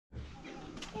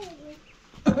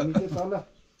हामी चाहिँ तल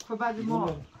खै बाजे म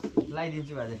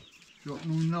लाइदिन्छु बाजे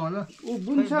सक्नुहुन्न होला ऊ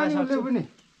बुन्छ नि उसले पनि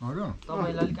हो र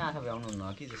तपाईँले अलिक आँखा भ्याउनुहुन्न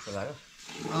कि जस्तो लाग्यो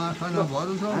आँखा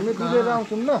नभरु छ हामी डुलेर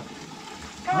आउँछौँ ल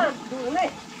कहाँ डुल्ने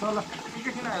तल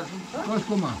एकैछिन आइहाल्छौँ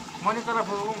कसकोमा मनी तल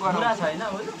फुकुम कुरा गरौँ छैन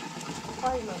बोजू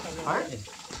है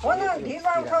हो न ढिलो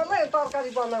आउँछ होला यो तरकारी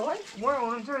बनाऊ है उहाँ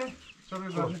हुनुहुन्छ नि सबै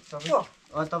गर्ने सबै को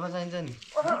तपाईँ चाहिन्छ नि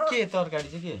के तरकारी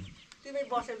चाहिँ के तिमी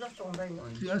बसे जस्तो हुँदैन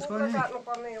प्याज कुखुरा पनि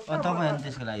काट्नुपर्ने एउटा तपाईँ अनि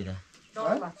त्यसको लागि त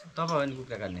डर लाग्छ तपाईँ अनि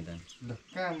कुखुरा काट्ने त ल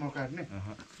कहाँ म काट्ने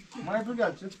म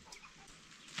आइपुगिहाल्छु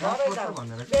घरै जाऊ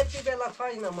त्यति बेला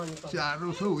छैन मनी चारो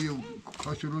छ उयो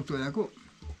खसुरो चोयाको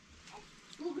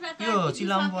यो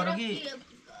चिलाउनु पर्यो कि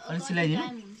अलिक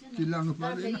सिलाइदिनु चिल्लाउनु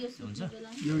पर्दैन हुन्छ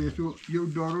यो यसो यो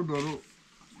डरो डरो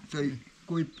चाहिँ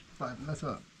कोही पार्ला छ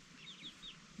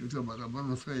यो त बराबर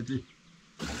छ यति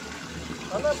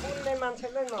होला बुन्ने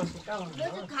मान्छेले नसिकाउ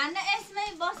खाना यसमै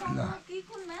बसाउनु कि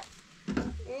कुनमा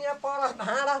यहाँ पर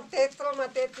भाँडा त्यत्रोमा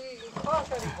त्यति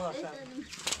कसरी पर्छ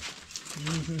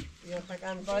यो त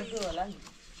काम गर्छु होला नि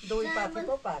दुई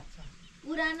पातीको पाक्छ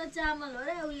पुरानो चामल हो र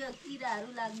उयो किराहरू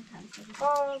लाग्न थाल्छ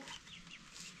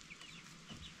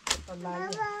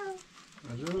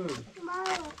हजुर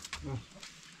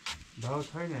भाउ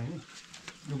छैन है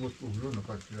यो बसको हुलो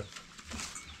नपर्छ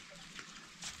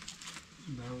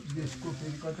देशको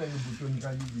फेरि कता यो बुटो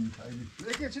निकालिदिन्छ अहिले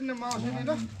एकैछिन म आउँछु नि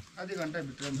ल आधी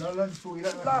घन्टाभित्र जल्ला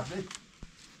पुगिरहेको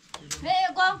हे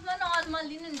गफमा न अजमल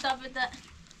दिनु नि तपाईँ त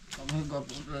तपाईँ गफ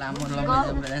लामो लम्बा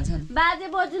जान्छ बाजे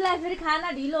बोजूलाई फेरि खाना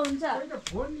ढिलो हुन्छ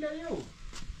फोन ल्यायो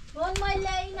फोन मैले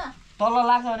ल्याइनँ तल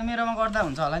लाग्छ भने मेरोमा गर्दा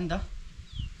हुन्छ होला नि त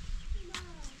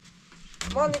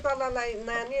मनिकलालाई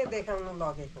नानी देखाउनु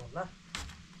लगेको होला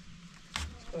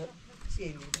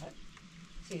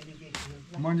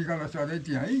मनिकालाई सधैँ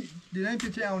त्यहाँ है दिनै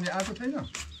पछि आउने आएको छैन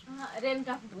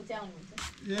रेणुका फुपू चाहिँ आउनुहुन्छ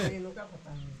ए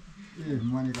ए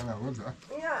मनिकालाई हो त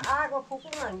यहाँ आगो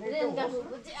फुकौँ रेणुका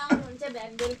फुपू चाहिँ आउनुहुन्छ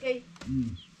बिहान बेलुकै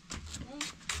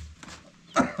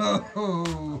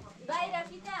बाहिर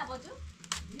कि त्यहाँ बजु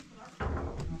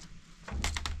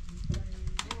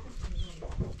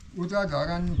उता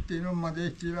धरानतिर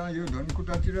मधेसतिर यो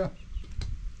धनकुटातिर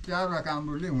चारवटा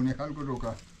कामहरूले हुने खालको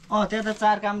रोका त्यहाँ त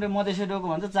चार कामले मधेसी डोको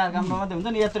भन्छ चार काममा मात्रै हुन्छ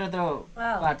नि यत्रो यत्रो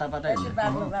पाटा पाटा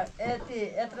यति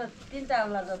यत्रो तिनवटा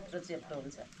औँला जत्रो चेप्टो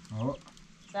हुन्छ हो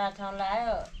 4 ठाउँ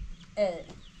लायो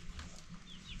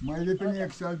मैले पनि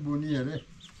एक साल बुनी हेरेँ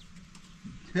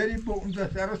फेरि पुग्नु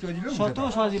त साह्रो सजिलो हुन्छ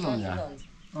सजिलो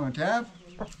हुन्छ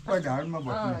ठ्याप्प ढाडमा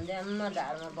बस्ने ड्याममा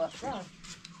ढाडमा बस्छ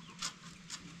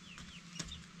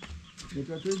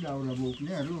यता चाहिँ दाउरा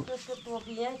बोक्नेहरू त्यसको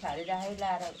टोपी यहाँ खाली राखेर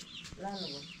लाएर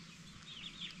लानुभयो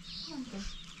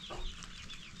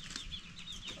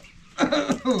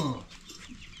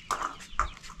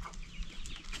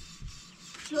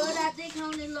छोरा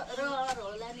देखाउने रहर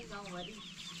होला नि गाउँभरि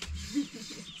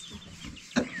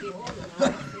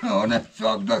हो न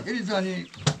सक्दाखेरि छ नि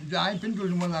जहीँ पनि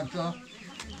डुल्नु मन लाग्छ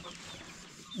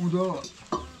उँधो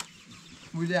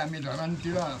उहिले हामी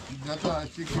धरानतिर जता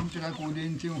सिक्किमतिर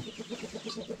कुदिन्थ्यौँ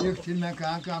एकछिनमा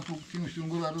कहाँ कहाँ पुग्थ्यौँ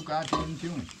सुँगुरहरू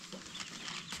काटिन्थ्यौँ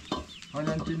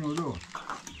हडन्तिनहरू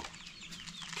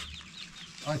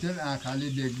अचेल आँखाले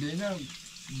देख्दैन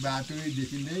बाटोै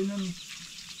देखिँदैनन्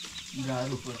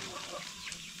गाह्रो पर्छ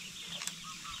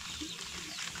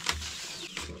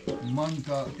मन त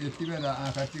यति बेला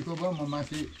आँखा चिको भयो म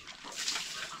माथि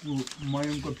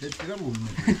मयमको फेदतिर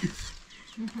घुम्ने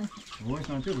हो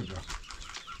साँच्चै हो त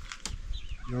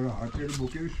एउटा हटेर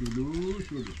बोकेर सुलु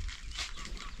सुलु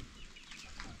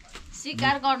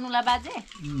शिकार गर्नुलाई बाजे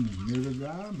मेरो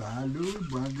गा भालु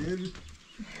बँदेर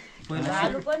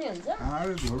भालु पनि हुन्छ हाड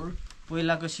घोर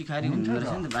पहिलाको सिकारी हुँदो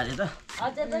रहेछ नि त बाजे त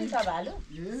अझै पनि छ भालु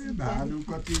ए भालु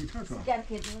कति छ शिकार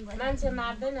खेद्नु मान्छे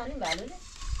मार्दैन नि भालुले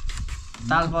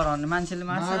ताल पराउने मान्छेले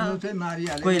मार्नु मार्छ चाहिँ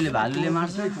मारिहाल्यो कोहीले भालुले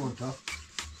मार्छ पर्छ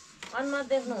अनुहार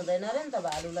देख्नु हुँदैन अरे नि त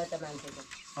भालुलाई त मान्छेको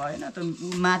होइन त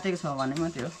मातेको छ भने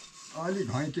मात्रै हो अलि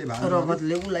घैँटे भालु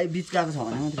रगतले उसलाई बिचकाएको छ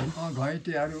भने मात्रै हो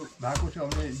घैँटेहरू भएको छ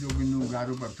भने जोगिनु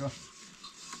गाह्रो पर्छ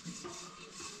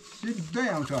सिधै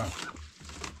आउँछ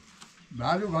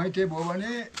भालु घैँटे भयो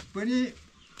भने पनि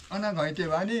घैँटे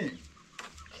भयो नि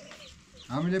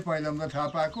हामीले पहिलामा थाहा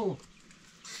पाएको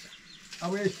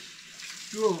अब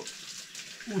यस्तो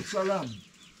उसला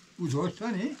उझोस छ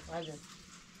नि हजुर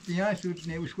त्यहाँ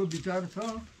सुत्ने उसको विचार छ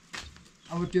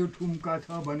अब त्यो ठुम्का छ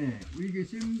भने उही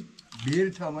किसिम भिर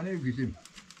छ भने किसिम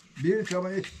भिर छ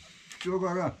भने यस्तो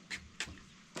गर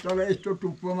तल यस्तो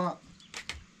टुप्पोमा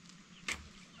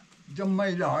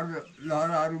जम्मै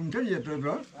लहराहरू हुन्छ नि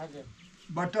यत्रो हजुर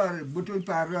बटर बुटुल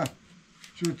पारेर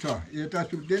सुत्छ यता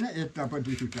सुत्दैन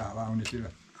यतापट्टि सुत्छ हावा आउनेतिर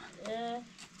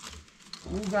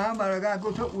ऊ कहाँबाट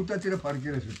गएको छ उतातिर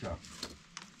फर्केर सुत्छ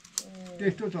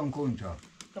त्यस्तो चङ्खो हुन्छ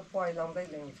त्यो पहिलाउँदै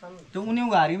ल्याउँछन् त्यो उनी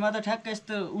घारीमा त ठ्याक्क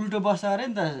यस्तो उल्टो बस्छ अरे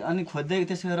नि त अनि खोज्दै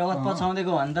त्यसको रगत पचाउँदै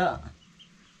गयो भने त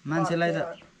मान्छेलाई त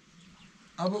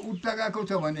अब उता गएको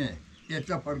छ भने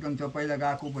यता फर्कन्छ पहिला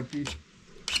गएकोपट्टि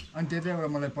अनि त्यतैबाट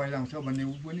मलाई पहिलाउँछ भन्ने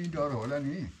ऊ पनि डर होला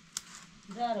नि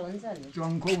डर हुन्छ नि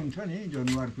चङ्खो हुन्छ नि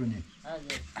जनावरको नि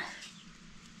हजुर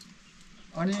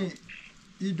अनि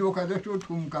यी डोका जस्तो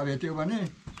ठुम्का भेट्यो भने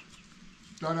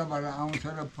तलबाट आउँछ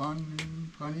र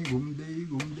फनी घुम्दै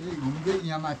घुम्दै घुम्दै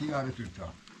यहाँ माथि गएर सुत्छ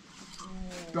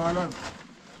तल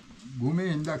घुमे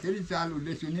हिँड्दाखेरि चाल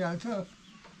उसले सुनिहाल्छ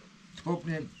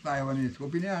छोप्ने पायो भने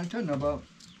छोपि नै हाल्छ नभए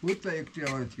फुत्त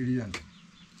एकतिरबाट छिरिजान्छ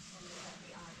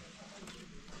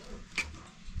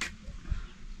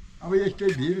अब यस्तै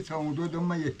भिड छ उँधो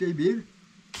जम्मा यस्तै भिड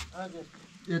हजुर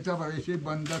यताबाट यसै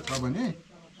बन्द छ भने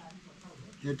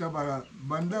यताबाट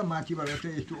बन्द माथिबाट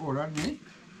चाहिँ यस्तो ओढाड्ने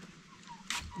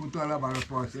उतलाबाट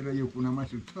पसेर यो कुनामा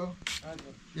सुत्छ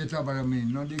हजुर यताबाट पनि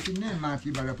नदेखिने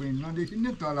माथिबाट पनि नदेखिने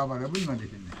तलबाट पनि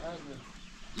नदेखिने हजुर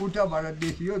उताबाट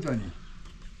देखियो त नि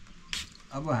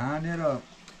अब हानेर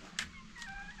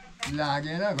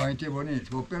लागेर घैँटे भने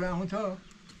छोपेर आउँछ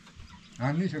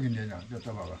हान्नै सकिँदैन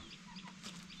जताबाट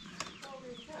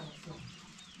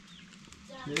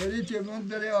फेरि त्यो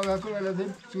मजाले अगाएको बेला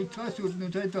चाहिँ सुत्नु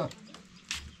चाहिँ त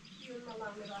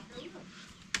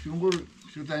सुँगुर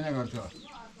सुताइन गर्छ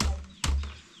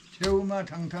छेउमा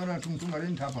ठाङठाङ र ठुङठुङ गरे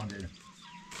पनि थाहा पाउँदैन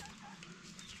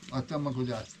अचम्मको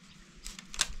जात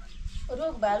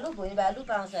रुख भालु भुइँ भालु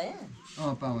पाउँछ है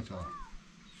पाउँछ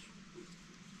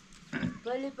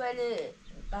पहिले पहिले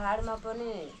पहाडमा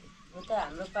पनि उता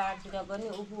हाम्रो पहाडतिर पनि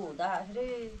उखु हुँदाखेरि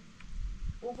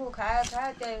उखु खायो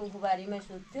त्यही उखुबारीमै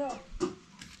सुत्थ्यो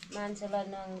मान्छेलाई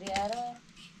नङ्ग्रियाएर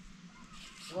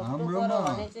हाम्रोमा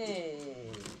भने चाहिँ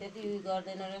त्यति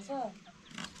गर्दैन रहेछ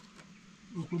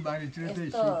उखु बारीतिर चाहिँ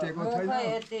यस्तो सुतेको छैन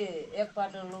यति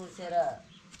एकपल्ट लुसेर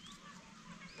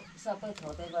सबै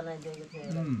थोकै बनाइदिएको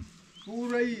थियो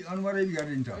पुरै अनुहारै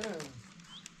गरिदिन्छ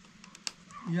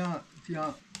यहाँ त्यहाँ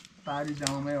पारी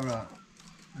गाउँमा एउटा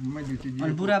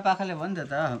अनि बुढापाकाले भन्यो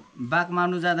त बाघ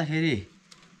मार्नु जाँदाखेरि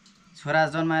छोरा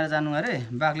जन्माएर जानु अरे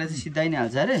बाघले चाहिँ सिधाइ नै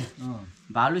हाल्छ अरे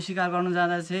भालु शिकार गर्नु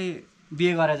जाँदा चाहिँ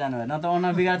बिहे गरेर जानु अरे न त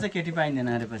अनबिगार चाहिँ केटी पाइँदैन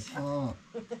अरे पछि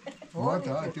हो त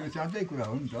त्यो साँच्चै कुरा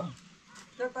हो नि त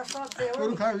त्यो त सत्य हो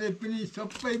पुर्खाले पनि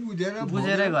सबै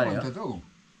बुझेरै गरे भन्छ त हौ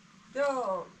त्यो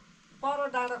पर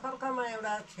डाँडा खर्कामा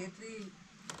एउटा छेत्री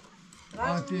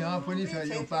त्यहाँ पनि छ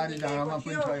यो पारी डाँडामा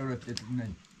पनि छ एउटा छेत्री नै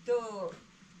त्यो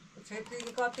छेत्री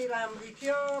कति राम्री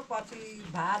थियो पछि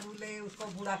भालुले उसको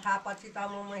बुढा खाएपछि त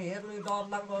म हेर्नु डर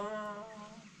लाग्दो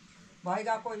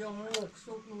भइगएको यो मुख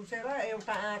सुक लुसेर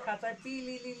एउटा आँखा चाहिँ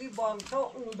पिलिलिली बल्छ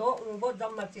उँधो उँभो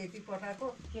जम्मा चेती पठाएको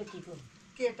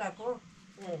केटाको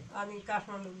अनि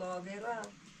काठमाडौँ लगेर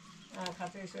आँखा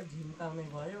चाहिँ यसो झिम्काउने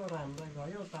भयो राम्रै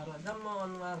भयो तर जम्मा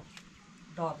अनुहार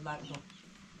डर लाग्दो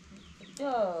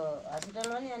त्यो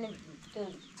हस्पिटलमा नि अनि त्यो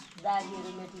दागीहरू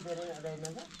मेटिँदो रहेन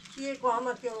त के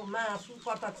कहमा त्यो मासु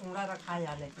कता छुँडाएर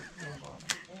खाइहालेको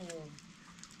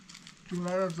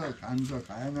चुनाएर त खानु त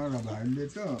खाएन र भाइले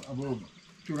त अब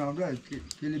चुनाउँदा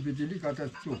केलीपिचेली कता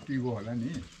चोक्टिएको होला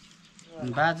नि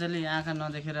बाजेले आँखा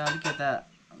नदेखेर अलिक यता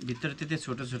भित्र त्यति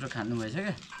छोटो छोटो खानु भएछ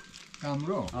क्या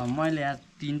राम्रो मैले यहाँ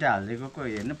 3टा हालिदिएको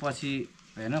कोही हेर्नु पछि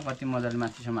हेर्नु कति मजाले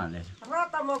माथिसम्म हालिदिएछ र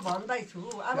त म भन्दैछु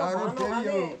अब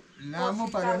लामो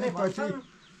पाऱ्यो भने पछि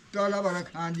तलबाट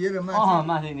खाँदिएर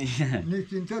माथि नि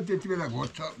निस्किन्छ त्यति बेला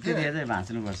घोट्छ त्यति चाहिँ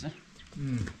भाँच्नुपर्छ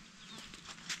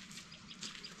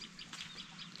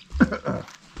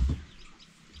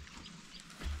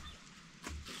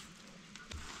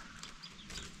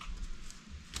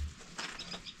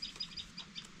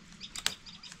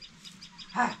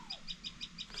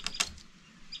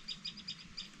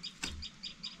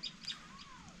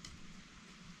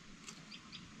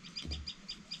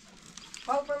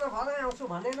कल्पना भरै आउँछु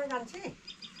भनेन गान्छी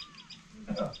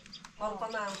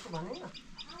कल्पना आउँछु भनेन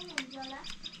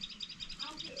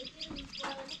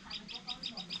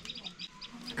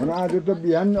आज त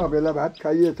बिहान अबेला भात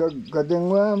खाइएछ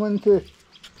गदेङ्वा मान्छे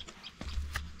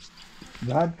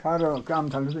भात खाएर काम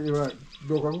थाल्नु त एउटा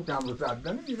दोकानको काम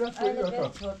चाहँदैन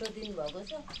छोटो दिन भएको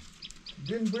छ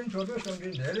दिन पनि छोटो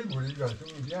सँगै धेरै भोलि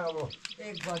गर्छौँ यहाँ अब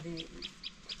 1 बजी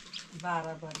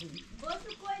 12 बजी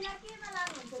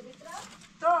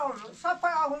त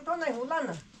सबै अहुल्टो नै होला न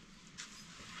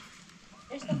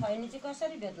यस्तो खैनी चाहिँ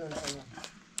कसरी बेच्नुहुन्छ यहाँ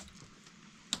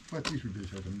 25 रुपियाँ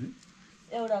छ नि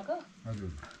एउटाको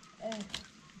हजुर ए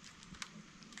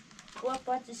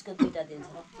 25 को 2टा दिन्छ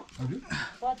हजुर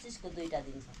 25 को 2टा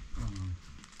दिन्छ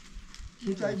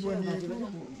सिँचाइ बनिएको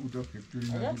उता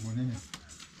फ्याक्ट्रीमा बुने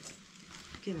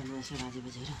के भन्नुहुन्छ बाजे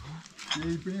बजेर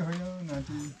केही पनि होइन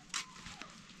नाति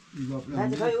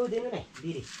बाजे खै ऊ दिनु नै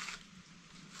बिरी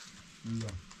ल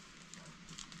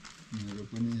मेरो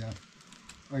पनि यहाँ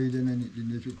अहिले नै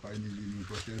लिँदैछु खैनी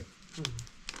लिनुपर्छ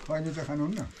खैनी त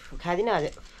खानुहुन्न खाँदिनँ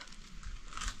अझै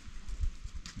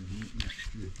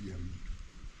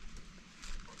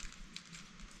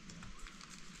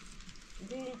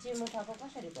बिडी चिमुठाको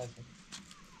कसरी पर्छ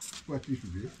 25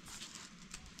 रुपियाँ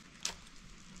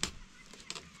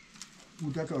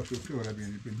उता त अशोक छ होला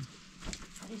बेनी पनि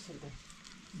 20 रुपियाँ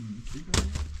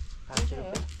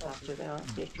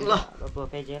ठिक ल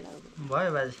बोकै जेल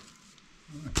भयो बाजे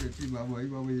यति बाबु है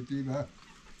बाबु यति भए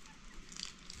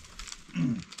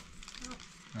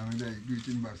हामीलाई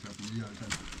 2-3 वर्ष पुगिहाल्छ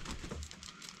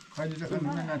खैनी त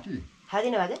खानुहुन्न नाति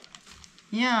खाँदिनँ बाजे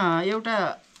यहाँ एउटा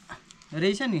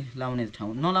रहेछ नि लाउने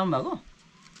ठाउँ नलाउनु भएको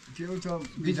त्यो छ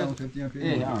बिजाउँछ त्यहाँ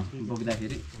ए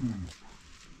बोक्दाखेरि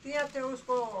त्यहाँ त्यो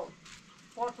उसको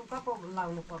पटुकाको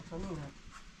लाउनु पर्छ नि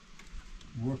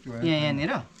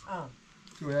यहाँनिर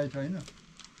चोया छैन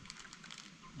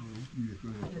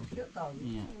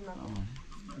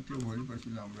त्यो भोलिपछि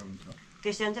लाउँदा हुन्छ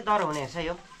त्यसो भने चाहिँ डर हुने रहेछ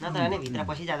यो नत्र भने भित्र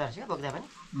पसिजाँदो रहेछ क्या बोक्दा पनि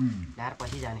ढाड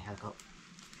पसिजाने खालको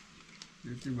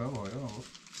त्यति भए भयो अब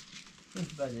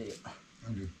बाजे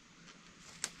हजुर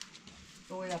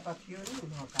सोया त थियो नि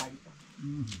गाडी त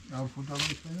अब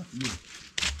फुटाउनु छैन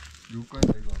ढुक्कै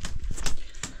भइगयो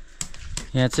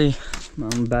यहाँ चाहिँ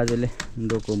बाजेले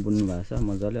डोको बुन्नु भएको छ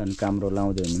मजाले अनि काम्रो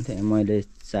लाउँदै हुनुहुन्थ्यो मैले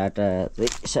चाटा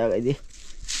चाहिँ सघाइदिएँ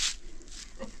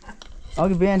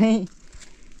अघि बिहानै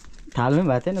थाल्नै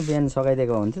भएको थिएन बिहान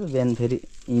सघाइदिएको हुन्थ्यो बिहान फेरि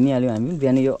हिँडिहाल्यौँ हामी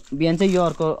बिहान चाहिँ यो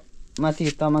अर्को माथि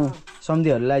तामाङ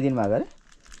सम्धिहरू लगाइदिनु भएको अरे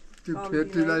त्यो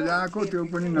फेटीलाई ल्याएको त्यो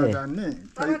पनि नजान्ने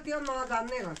तर त्यो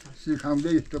नजान्ने रहेछ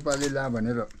सिकाउँदै यस्तो पालि ला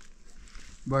भनेर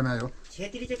बनायो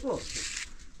छेत्री चाहिँ को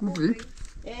कुपी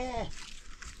ए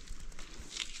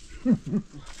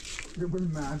त्यो पनि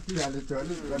माथिहालेछ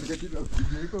अलिकति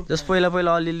फिटेको जस पहिला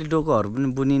अलिअलि डोकोहरू पनि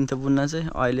बुनिन्थ्यो बुन्न चाहिँ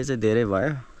अहिले चाहिँ धेरै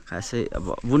भयो खासै अब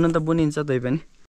बुन्नु त बुनिन्छ त्यही पनि